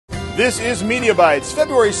This is MediaBytes,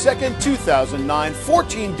 February 2nd, 2009,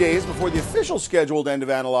 14 days before the official scheduled end of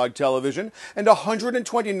analog television, and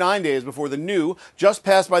 129 days before the new, just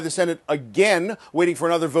passed by the Senate again, waiting for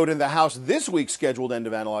another vote in the House, this week's scheduled end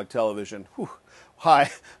of analog television. Whew.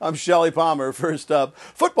 Hi, I'm Shelly Palmer. First up,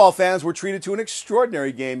 football fans were treated to an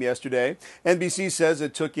extraordinary game yesterday. NBC says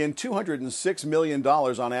it took in $206 million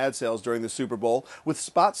on ad sales during the Super Bowl, with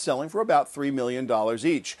spots selling for about $3 million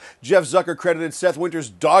each. Jeff Zucker credited Seth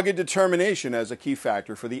Winter's dogged determination as a key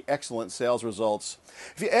factor for the excellent sales results.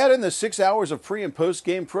 If you add in the 6 hours of pre- and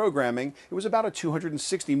post-game programming, it was about a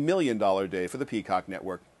 $260 million day for the Peacock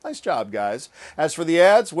network. Nice job, guys. As for the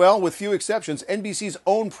ads, well, with few exceptions, NBC's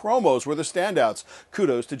own promos were the standouts.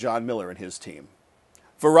 Kudos to John Miller and his team.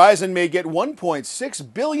 Verizon may get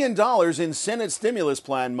 $1.6 billion in Senate stimulus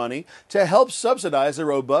plan money to help subsidize a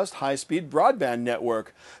robust high-speed broadband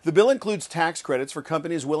network. The bill includes tax credits for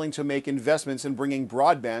companies willing to make investments in bringing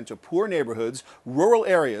broadband to poor neighborhoods, rural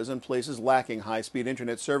areas, and places lacking high-speed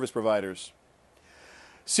internet service providers.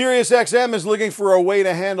 Sirius XM is looking for a way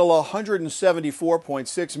to handle a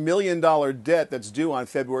 $174.6 million debt that's due on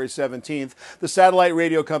February 17th. The satellite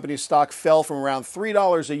radio company's stock fell from around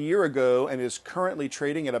 $3 a year ago and is currently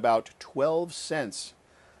trading at about 12 cents.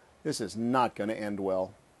 This is not going to end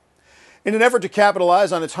well. In an effort to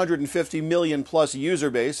capitalize on its 150 million plus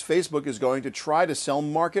user base, Facebook is going to try to sell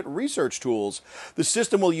market research tools. The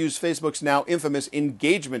system will use Facebook's now infamous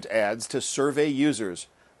engagement ads to survey users.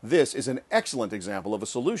 This is an excellent example of a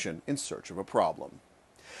solution in search of a problem.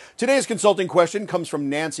 Today's consulting question comes from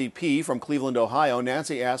Nancy P. from Cleveland, Ohio.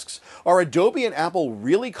 Nancy asks, are Adobe and Apple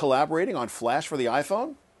really collaborating on Flash for the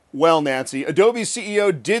iPhone? Well, Nancy, Adobe's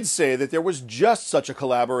CEO did say that there was just such a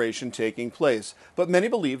collaboration taking place, but many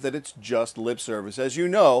believe that it's just lip service. As you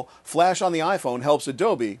know, Flash on the iPhone helps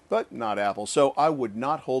Adobe, but not Apple, so I would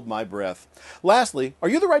not hold my breath. Lastly, are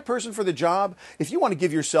you the right person for the job? If you want to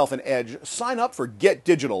give yourself an edge, sign up for Get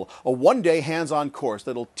Digital, a one-day hands-on course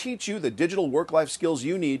that'll teach you the digital work-life skills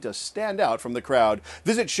you need to stand out from the crowd.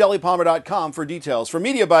 Visit ShellyPalmer.com for details. For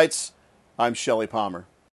MediaBytes, I'm Shelly Palmer.